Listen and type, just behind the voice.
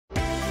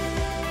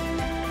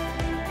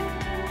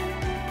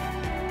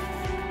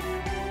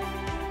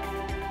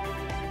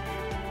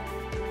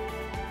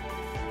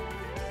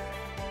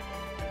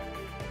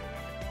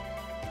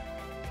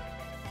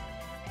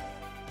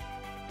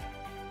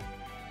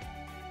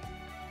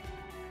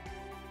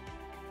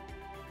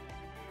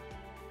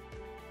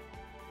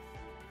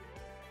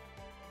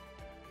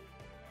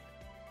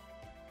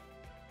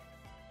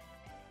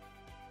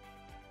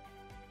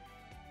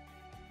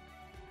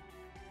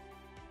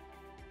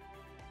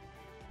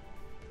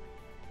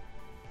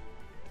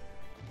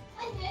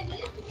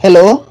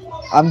Hello,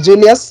 I'm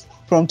Julius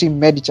from Team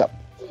Medichap.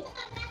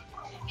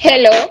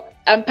 Hello,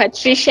 I'm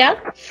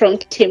Patricia from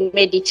Team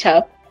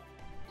Medichap.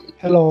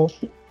 Hello,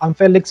 I'm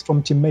Felix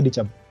from Team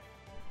Medichap.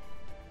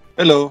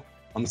 Hello,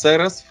 I'm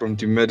Cyrus from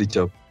Team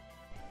Medichap.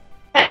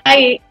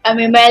 Hi, I'm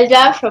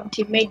Imelda from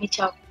Team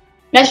Medichap.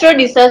 Natural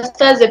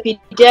disasters,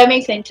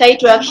 epidemics, and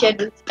tight work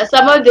schedules are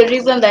some of the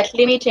reasons that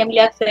limit timely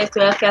access to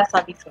healthcare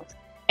services.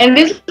 And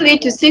this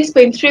leads to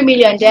 6.3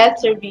 million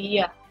deaths every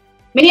year.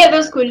 Many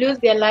others could lose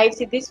their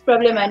lives if this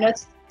problem are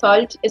not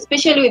solved,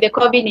 especially with the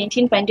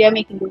COVID-19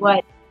 pandemic in the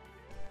world.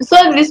 To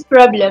solve this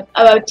problem,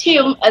 our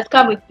team has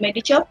come with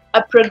Medichap,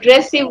 a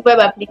progressive web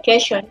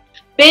application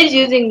based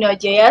using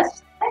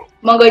Node.js,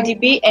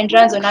 MongoDB, and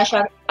runs on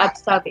Azure App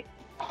Service.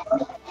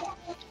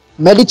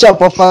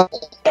 Medichap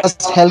offers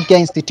healthcare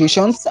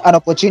institutions an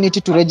opportunity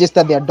to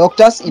register their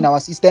doctors in our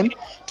system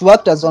to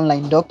act as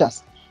online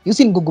doctors.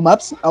 Using Google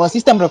Maps, our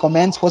system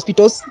recommends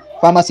hospitals,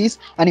 pharmacies,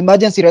 and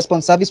emergency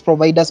response service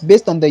providers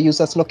based on the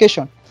user's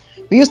location.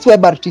 We used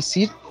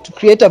WebRTC to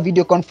create a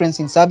video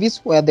conferencing service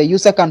where the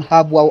user can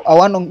have a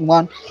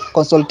one-on-one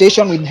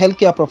consultation with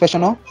healthcare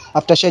professional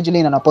after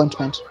scheduling an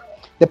appointment.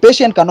 The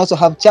patient can also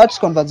have chat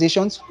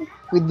conversations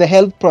with the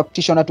health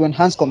practitioner to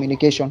enhance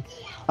communication.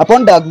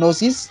 Upon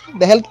diagnosis,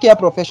 the healthcare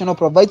professional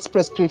provides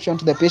prescription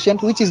to the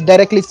patient, which is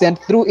directly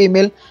sent through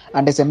email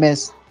and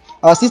SMS.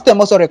 Our system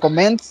also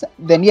recommends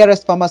the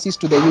nearest pharmacist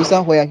to the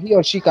user where he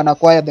or she can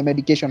acquire the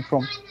medication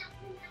from.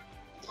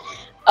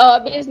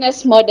 Our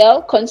business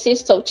model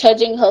consists of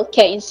charging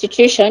healthcare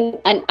institutions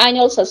an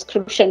annual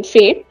subscription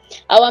fee.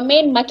 Our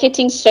main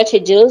marketing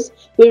strategies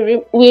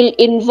will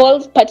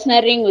involve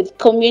partnering with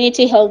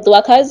community health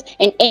workers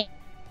and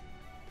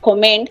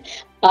recommend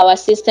our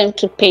system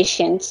to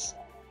patients.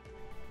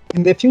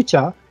 In the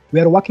future, we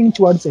are working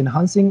towards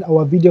enhancing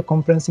our video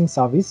conferencing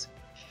service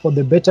for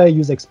the better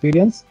user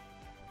experience,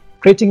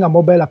 creating a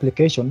mobile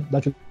application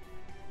that will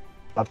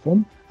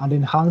platform and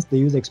enhance the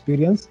user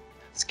experience,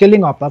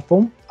 scaling our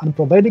platform and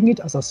providing it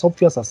as a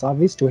software as a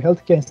service to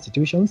healthcare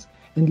institutions,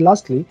 and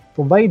lastly,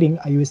 providing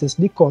a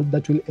USSD code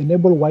that will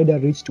enable wider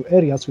reach to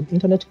areas with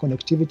internet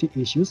connectivity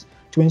issues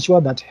to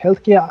ensure that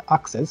healthcare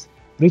access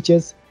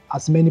reaches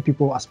as many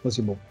people as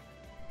possible.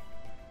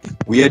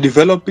 We are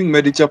developing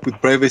Medichap with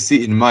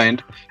privacy in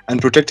mind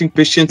and protecting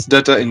patients'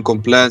 data in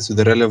compliance with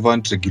the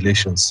relevant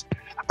regulations.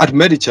 At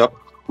Medichap,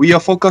 we are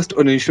focused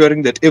on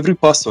ensuring that every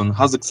person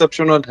has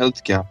exceptional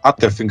healthcare at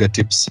their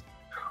fingertips.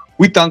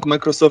 We thank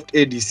Microsoft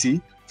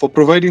ADC for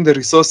providing the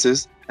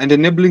resources and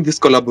enabling this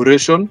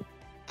collaboration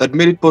that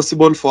made it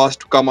possible for us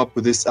to come up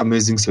with this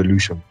amazing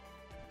solution.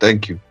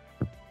 Thank you.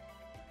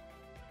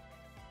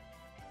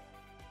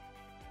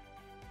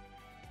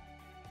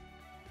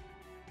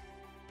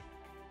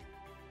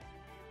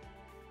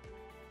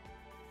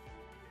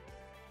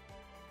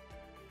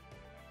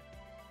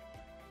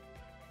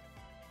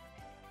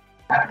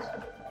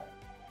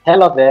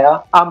 Hello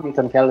there, I'm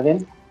Newton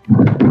Kelvin.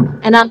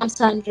 And I'm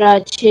Sandra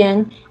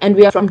Chiang, and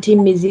we are from Team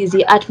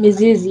Mizizi. At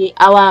Mizizi,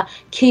 our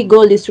key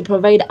goal is to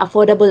provide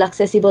affordable,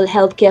 accessible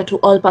healthcare to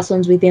all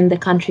persons within the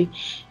country.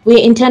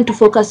 We intend to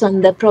focus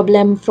on the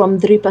problem from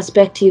three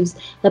perspectives.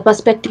 The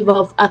perspective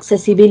of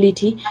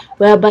accessibility,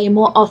 whereby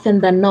more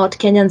often than not,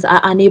 Kenyans are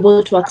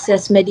unable to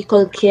access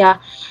medical care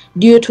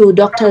due to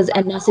doctors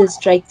and nurses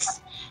strikes.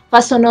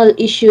 Personal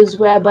issues,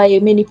 whereby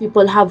many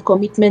people have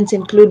commitments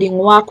including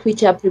work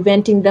which are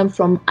preventing them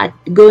from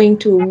going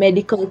to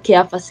medical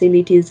care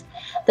facilities.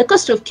 The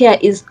cost of care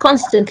is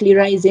constantly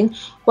rising,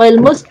 while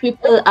most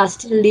people are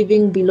still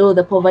living below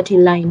the poverty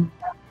line.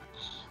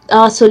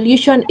 Our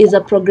solution is a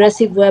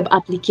progressive web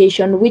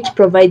application which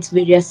provides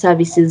various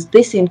services.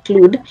 This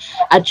include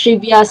a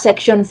trivia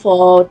section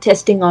for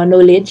testing our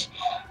knowledge,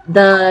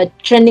 the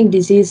trending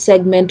disease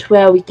segment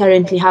where we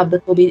currently have the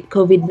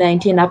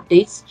COVID-19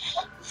 updates,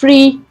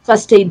 free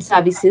first aid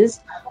services,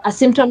 a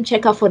symptom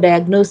checker for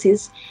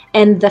diagnosis,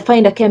 and the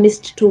Find a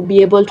Chemist to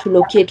be able to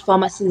locate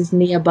pharmacies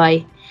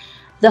nearby.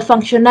 The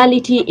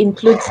functionality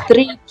includes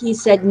three key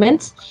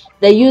segments: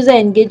 the user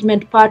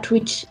engagement part,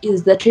 which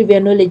is the trivia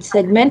knowledge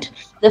segment,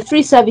 the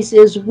free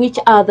services, which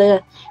are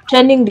the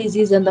trending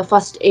disease and the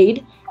first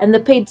aid, and the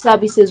paid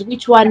services,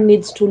 which one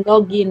needs to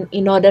log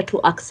in order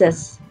to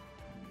access.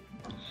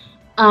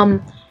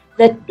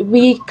 That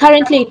we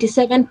currently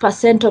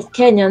 87% of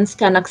Kenyans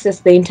can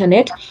access the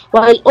internet,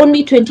 while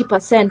only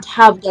 20%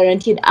 have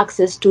guaranteed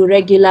access to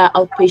regular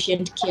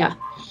outpatient care.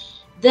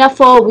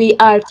 Therefore, we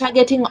are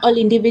targeting all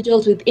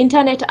individuals with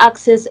internet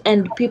access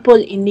and people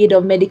in need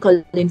of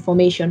medical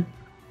information.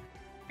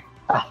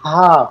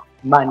 Aha,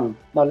 money.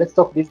 Now let's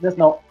talk business.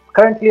 Now,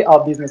 currently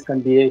our business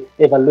can be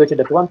evaluated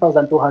at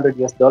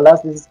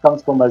 $1,200. This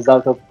comes from a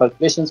result of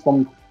calculations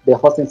from the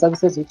hosting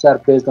services, which are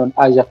based on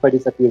Azure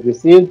credits that we've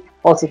received,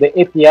 also the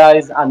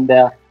APIs and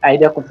the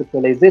idea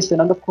conceptualization,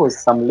 and of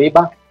course some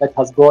labor that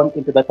has gone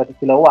into that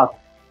particular work.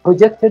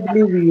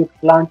 Projectedly, we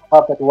plan to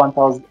have at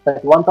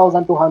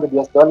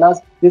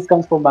 $1,200. This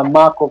comes from a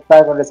mark of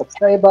 500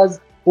 subscribers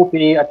who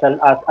pay at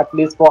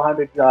least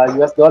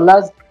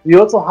 $400. We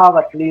also have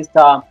at least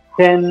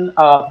 10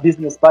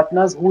 business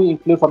partners who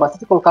include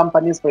pharmaceutical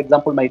companies, for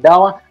example,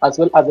 Maidawa, as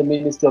well as the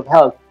Ministry of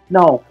Health.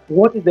 Now,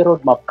 what is the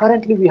roadmap?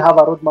 Currently, we have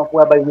a roadmap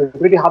whereby we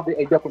already have the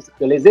idea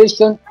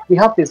conceptualization. We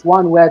have this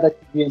one where that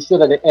we ensure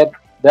that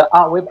the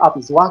web app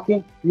is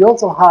working. We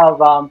also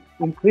have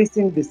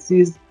increasing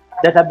disease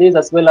database,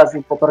 as well as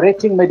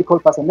incorporating medical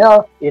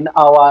personnel in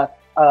our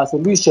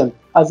solution,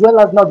 as well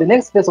as now the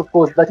next phase, of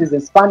course, that is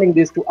expanding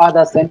this to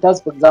other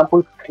centers. For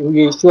example,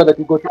 we ensure that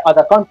we go to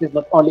other countries,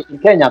 not only in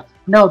Kenya.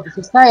 Now, the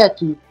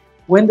society,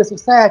 when the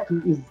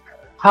society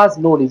has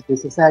knowledge, the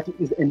society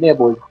is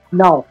enabled.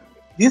 Now,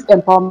 this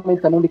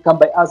empowerment can only come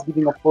by us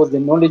giving, of course, the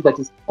knowledge that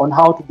is on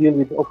how to deal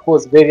with, of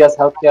course, various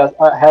healthcare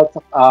health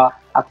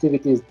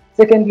activities.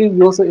 Secondly,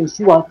 we also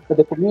ensure that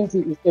the community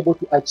is able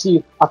to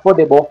achieve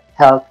affordable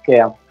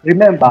healthcare.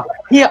 Remember,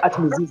 here at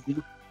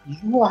Mizizi,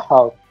 your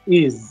health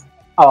is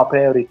our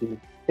priority.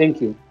 Thank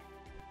you.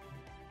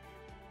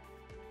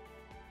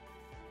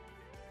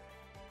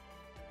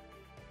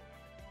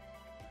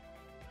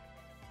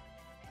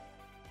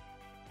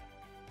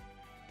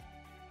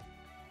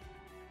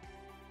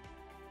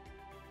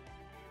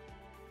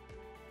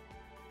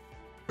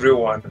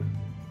 Everyone,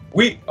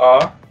 we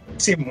are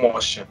Team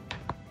Motion.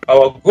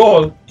 Our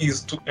goal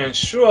is to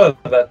ensure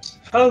that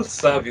health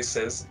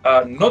services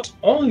are not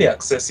only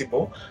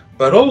accessible,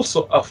 but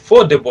also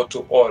affordable to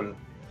all.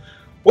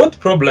 What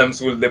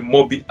problems will the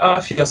Mobi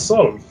Afya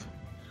solve?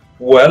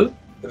 Well,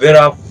 there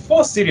are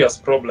 4 serious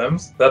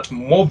problems that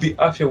Mobi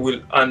Afya will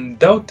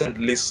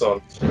undoubtedly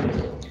solve.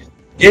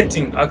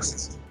 Getting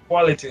access to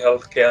quality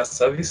healthcare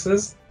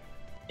services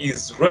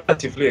is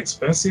relatively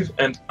expensive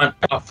and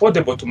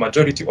unaffordable to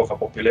majority of our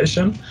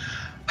population.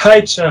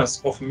 High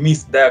chance of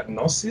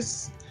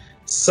misdiagnosis.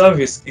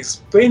 Service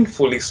is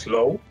painfully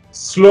slow.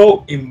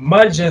 Slow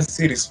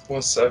emergency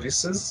response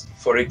services.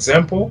 For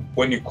example,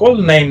 when you call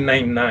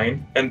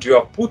 999 and you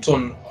are put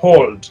on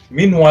hold,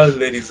 meanwhile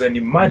there is an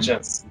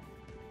emergency.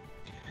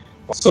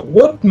 So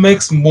what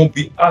makes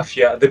Mobi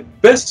Afya the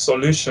best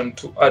solution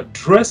to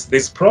address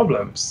these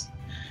problems?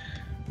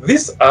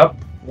 This app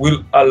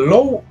will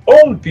allow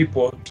all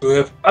people to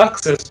have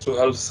access to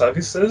health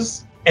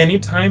services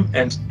anytime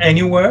and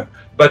anywhere,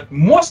 but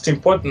most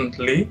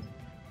importantly,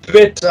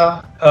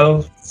 better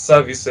health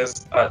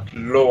services at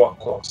lower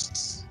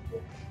costs.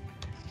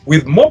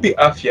 With Mobi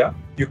Afya,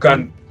 you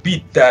can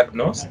be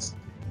diagnosed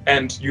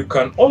and you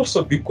can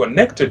also be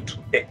connected to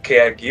a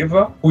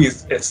caregiver who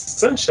is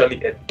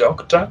essentially a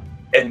doctor,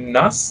 a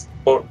nurse,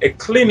 or a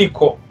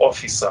clinical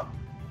officer.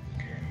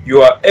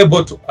 You are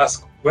able to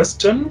ask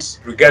questions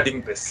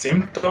regarding the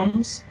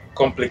symptoms,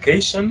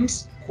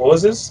 complications,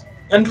 causes,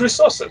 and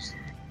resources.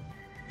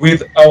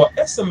 With our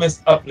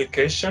SMS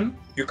application,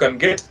 you can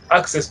get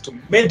access to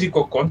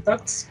medical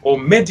contacts or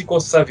medical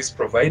service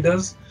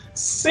providers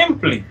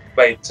simply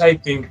by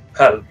typing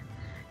help.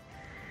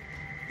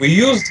 We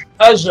used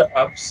Azure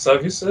App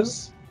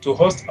Services to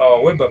host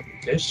our web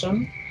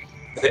application,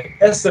 the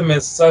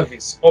SMS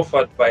service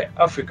offered by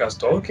Africa's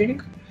Talking,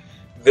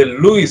 the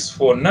LUIS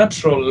for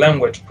natural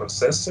language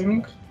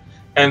processing,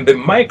 and the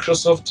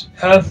Microsoft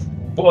Health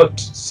Bot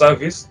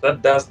service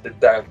that does the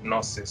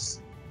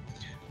diagnosis.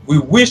 We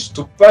wish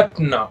to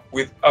partner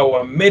with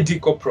our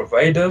medical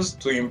providers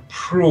to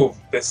improve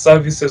the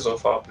services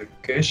of our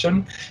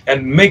application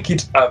and make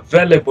it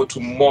available to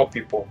more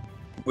people.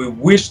 We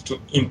wish to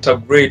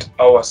integrate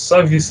our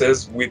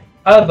services with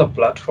other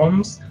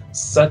platforms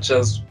such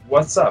as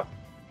WhatsApp.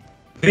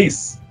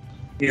 This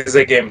is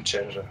a game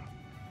changer.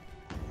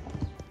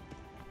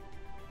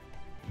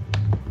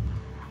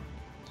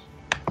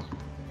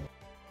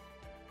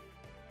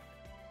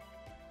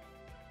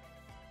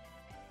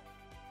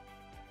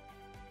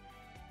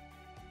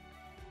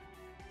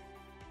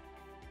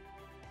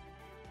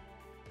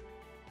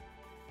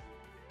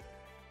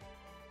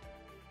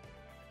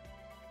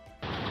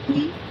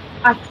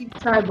 Active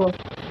Cyber.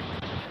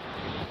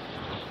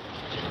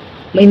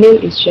 My name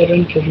is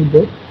Sharon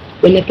Kerubo.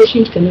 When a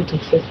patient cannot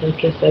access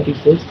healthcare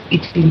services,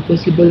 it is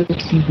impossible to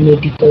receive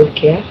medical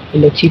care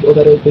and achieve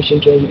overall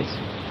patient wellness.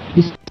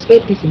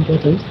 Despite this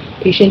importance,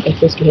 patient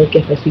access to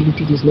healthcare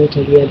facilities is not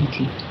a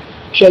reality.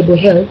 Tribal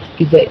Health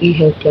is an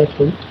e-health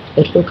platform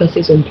that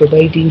focuses on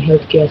providing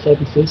healthcare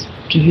services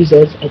to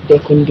users at their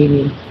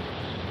convenience.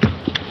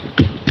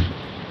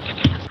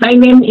 My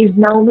name is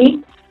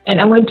Naomi, and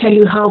I'm going to tell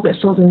you how we're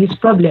solving this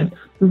problem.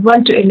 We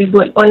want to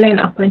enable online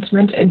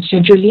appointment and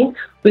scheduling.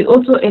 We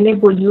also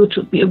enable you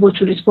to be able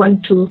to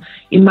respond to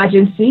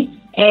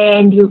emergency,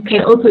 and you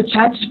can also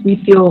chat with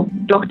your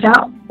doctor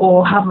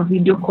or have a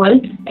video call,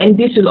 and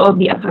this will all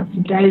be at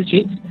subsidized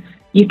rates.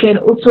 You can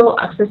also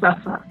access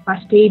a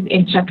first aid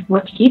and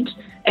chatbot kit,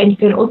 and you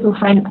can also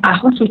find a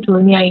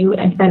hospital near you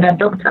and find a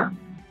doctor.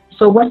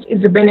 So what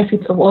is the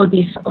benefit of all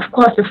this? Of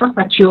course, the fact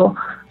that you're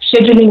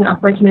scheduling an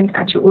appointment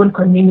at your own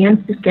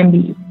convenience, this can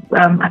be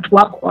at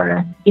work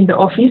or in the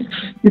office,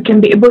 you can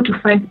be able to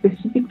find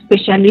specific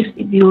specialists.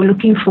 If you're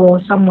looking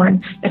for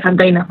someone like a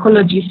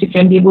gynecologist, you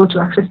can be able to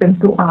access them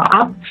through our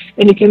app,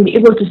 and you can be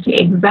able to see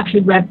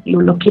exactly where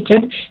you're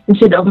located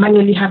instead of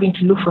manually having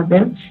to look for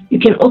them. You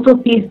can also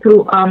pay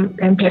through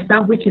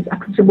M-Pesa, which is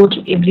accessible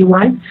to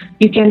everyone.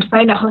 You can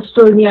find a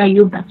hostel near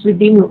you that's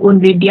within your own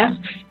radius,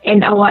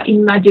 and our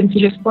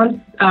emergency response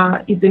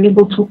is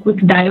enabled through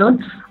quick dial.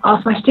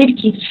 Our first aid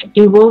kit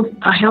involves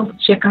a health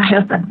checker,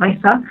 health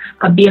advisor,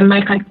 a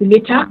BMI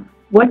calculator,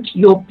 what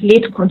your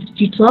plate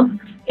constitutes of,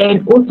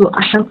 and also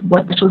a health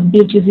bot that was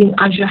built using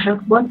Azure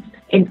Health Bot,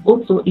 and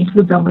also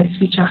includes a voice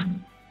feature.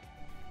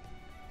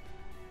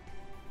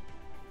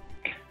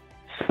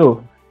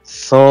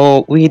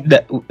 So we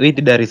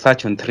did a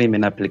research on 3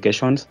 main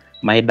applications: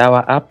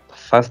 MyDawa app,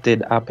 First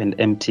Aid app, and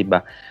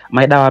MTBA.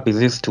 MyDawa app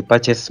is used to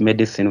purchase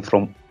medicine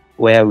from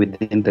where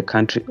within the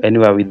country,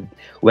 anywhere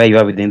where you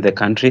are within the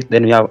country.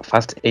 Then we have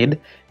First Aid,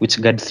 which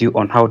guides you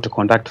on how to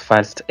conduct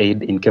first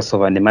aid in case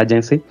of an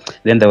emergency.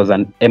 Then there was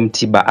an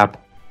MTBA app,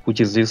 which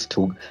is used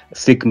to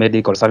seek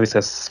medical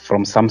services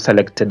from some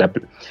selected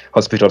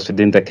hospitals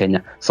within the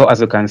Kenya. So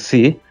as you can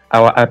see,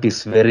 our app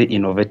is very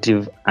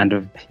innovative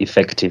and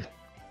effective.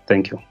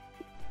 Thank you.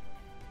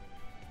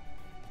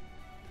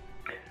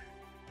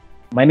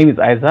 My name is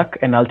Isaac,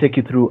 and I'll take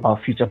you through our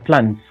future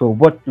plans. So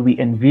what do we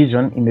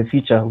envision in the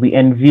future? We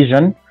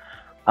envision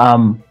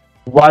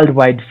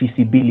worldwide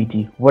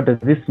feasibility. What does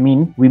this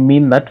mean? We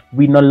mean that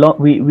we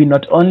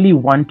not only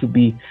want to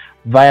be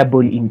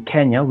viable in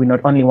Kenya, we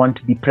not only want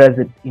to be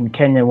present in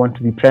Kenya, we want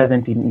to be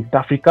present in East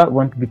Africa, we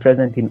want to be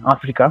present in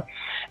Africa,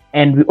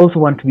 and we also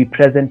want to be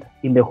present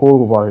in the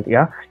whole world,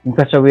 in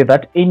such a way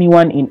that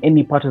anyone in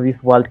any part of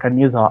this world can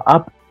use our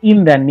app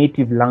in their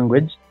native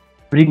language.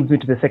 Brings me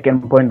to the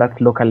second point, that's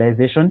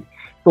localization.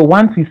 So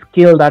once we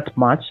scale that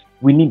much,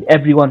 we need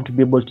everyone to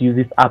be able to use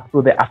this app.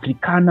 So the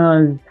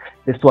Afrikaners,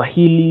 the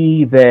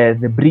Swahili,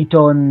 the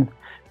Britons,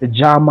 the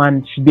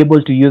German should be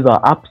able to use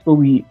our app. So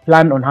we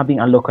plan on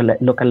having a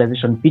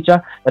localization feature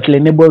that will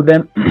enable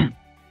them,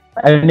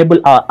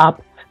 enable our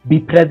app be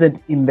present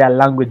in their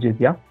languages.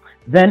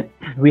 Then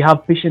we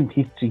have patient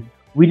history.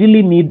 We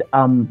really need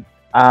to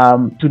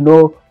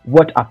know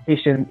what a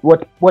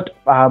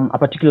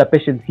particular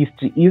patient's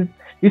history is.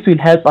 This will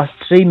help us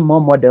train more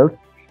models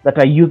that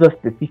are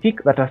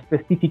user-specific, that are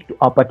specific to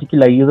our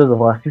particular users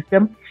of our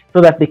system,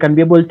 so that they can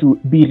be able to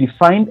be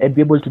refined and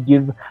be able to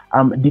give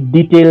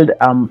detailed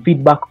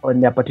feedback on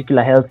their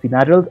particular health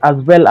scenarios, as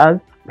well as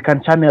we can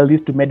channel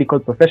this to medical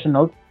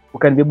professionals who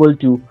can be able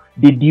to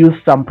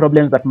deduce some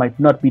problems that might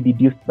not be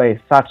deduced by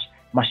such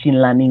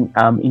machine learning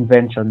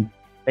inventions.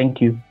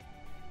 Thank you.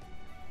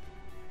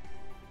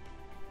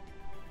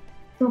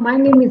 So my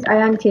name is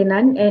Ayan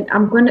Kenan, and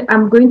I'm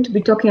going to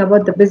be talking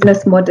about the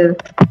business model.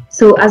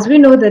 So as we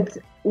know that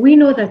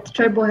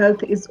tribal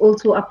health is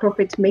also a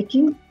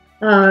profit-making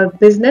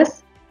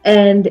business,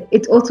 and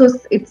it's also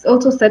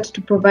set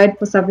to provide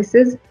for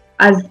services,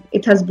 as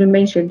it has been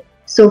mentioned.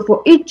 So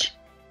for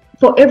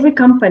every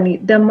company,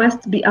 there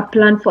must be a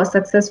plan for a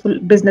successful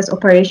business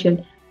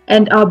operation,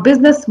 and our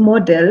business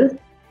model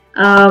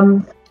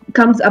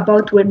comes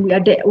about when we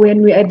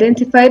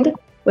identified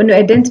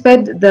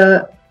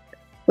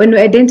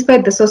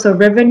the source of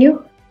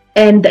revenue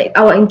and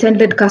our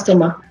intended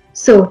customer.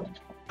 So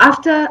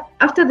after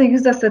the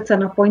user sets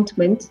an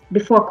appointment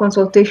before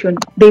consultation,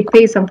 they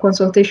pay some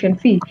consultation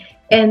fee,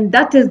 and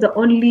that is the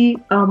only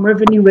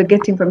revenue we're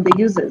getting from the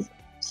users.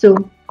 So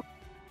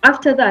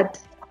after that,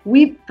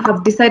 we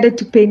have decided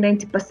to pay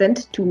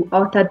 90% to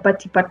our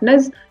third-party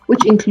partners,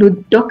 which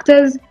include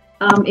doctors,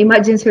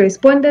 emergency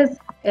responders,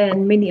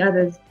 and many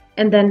others.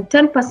 And then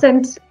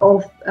 10%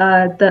 of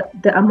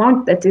the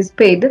amount that is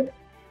paid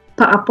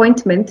per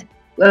appointment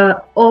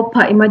or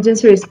per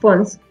emergency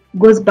response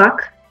goes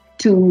back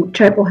to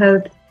tribal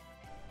health.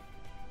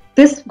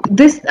 This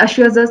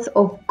assures us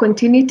of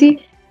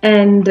continuity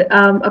and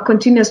a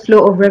continuous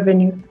flow of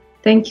revenue.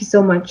 Thank you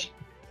so much.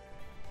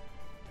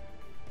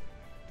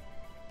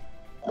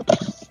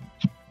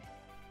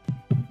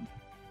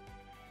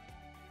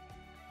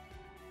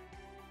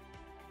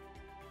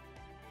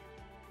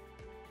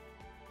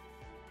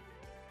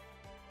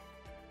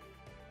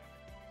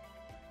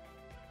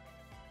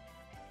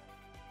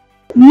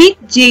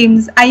 Meet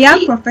James, a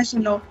young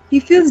professional. He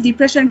feels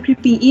depression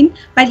creeping in,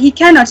 but he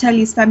cannot tell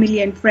his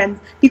family and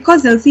friends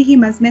because they'll see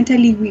him as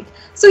mentally weak.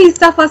 So he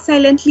suffers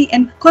silently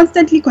and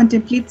constantly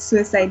contemplates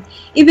suicide.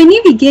 Even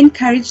if he gained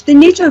courage, the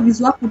nature of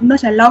his work would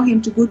not allow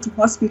him to go to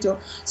hospital.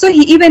 So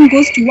he even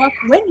goes to work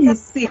when he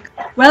is sick.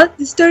 Well,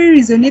 the story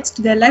resonates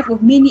to the life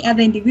of many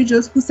other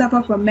individuals who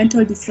suffer from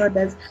mental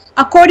disorders.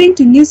 According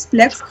to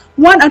Newsplex,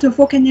 1 out of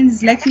 4 Kenyans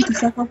is likely to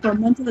suffer from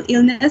mental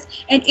illness,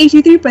 and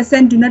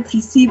 83% do not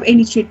receive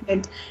any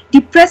treatment.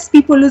 Depressed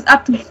people lose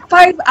up to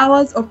 5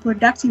 hours of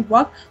productive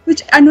work,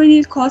 which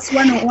annually costs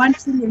 101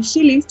 trillion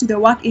shillings to the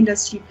work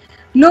industry.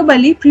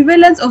 Globally,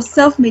 prevalence of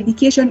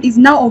self-medication is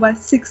now over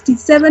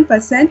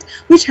 67%,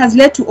 which has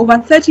led to over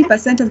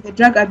 30% of the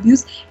drug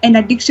abuse and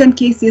addiction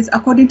cases,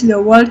 according to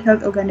the World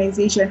Health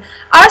Organization.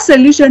 Our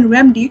solution,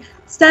 Remedy,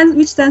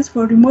 which stands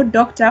for Remote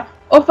Doctor,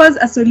 offers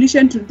a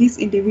solution to these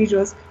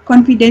individuals: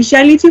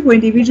 confidentiality for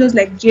individuals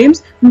like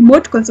James,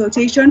 remote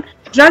consultation,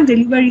 drug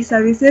delivery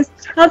services,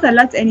 health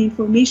alerts and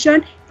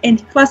information,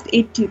 and first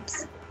aid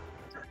tips.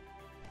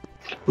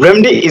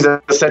 Remedy is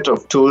a set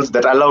of tools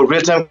that allow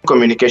real-time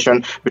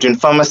communication between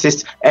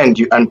pharmacists and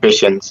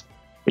patients.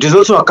 It is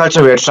also a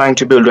culture we are trying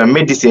to build where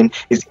medicine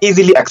is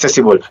easily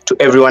accessible to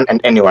everyone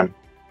and anyone.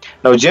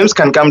 Now, James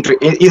can come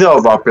to either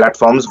of our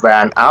platforms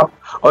via an app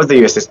or the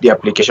USSD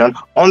application.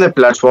 On the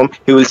platform,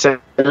 he will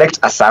select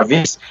a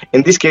service.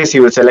 In this case, he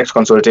will select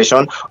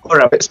consultation, or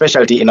a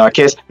specialty, in our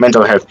case,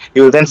 mental health. He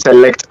will then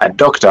select a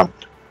doctor.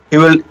 He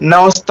will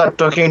now start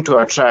talking to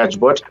our triage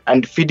bot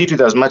and feed it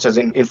with as much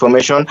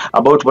information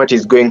about what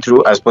he's going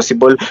through as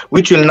possible,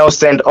 which will now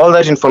send all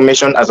that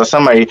information as a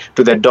summary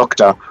to the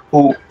doctor,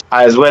 who,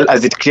 as well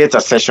as it creates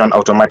a session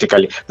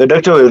automatically. The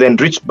doctor will then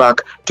reach back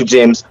to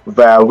James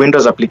via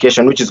Windows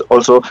application, which is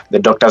also the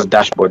doctor's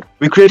dashboard.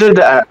 We created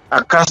a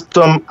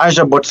custom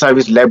Azure bot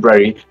service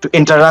library to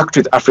interact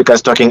with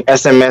Africa's Talking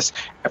SMS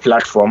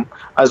platform,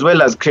 as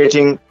well as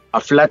creating a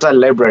Flutter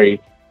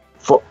library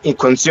for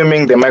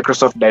consuming the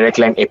Microsoft Direct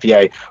Line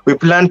API. We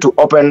plan to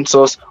open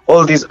source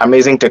all these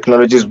amazing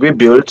technologies we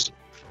built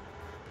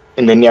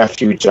in the near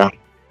future.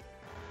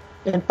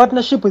 In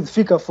partnership with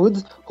Fika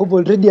Foods, who've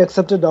already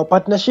accepted our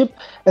partnership,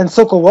 and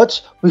Soko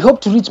Watch, we hope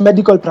to reach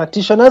medical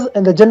practitioners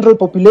and the general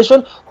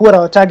population who are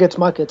our target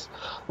market.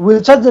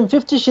 We'll charge them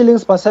 50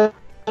 shillings per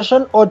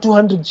session or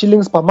 200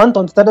 shillings per month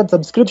on standard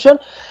subscription,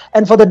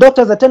 and for the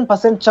doctors a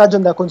 10% charge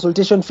on their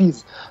consultation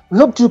fees. We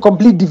hope to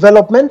complete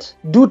development,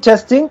 do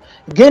testing,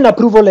 gain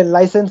approval and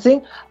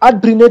licensing,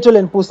 add prenatal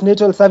and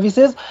postnatal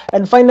services,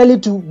 and finally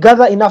to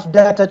gather enough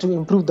data to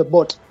improve the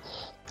bot.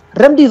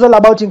 Remedy is all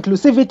about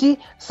inclusivity,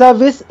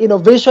 service,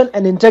 innovation,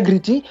 and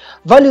integrity,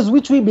 values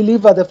which we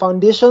believe are the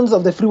foundations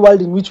of the free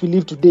world in which we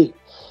live today.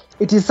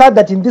 It is sad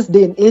that in this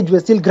day and age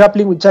we're still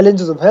grappling with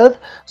challenges of health,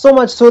 so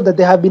much so that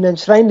they have been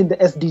enshrined in the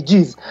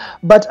SDGs.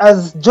 But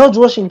as George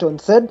Washington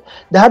said,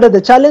 the harder the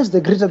challenge,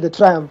 the greater the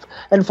triumph.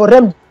 And for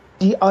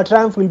Remedy, our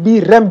triumph will be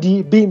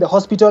Remedy being the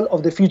hospital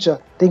of the future.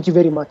 Thank you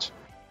very much.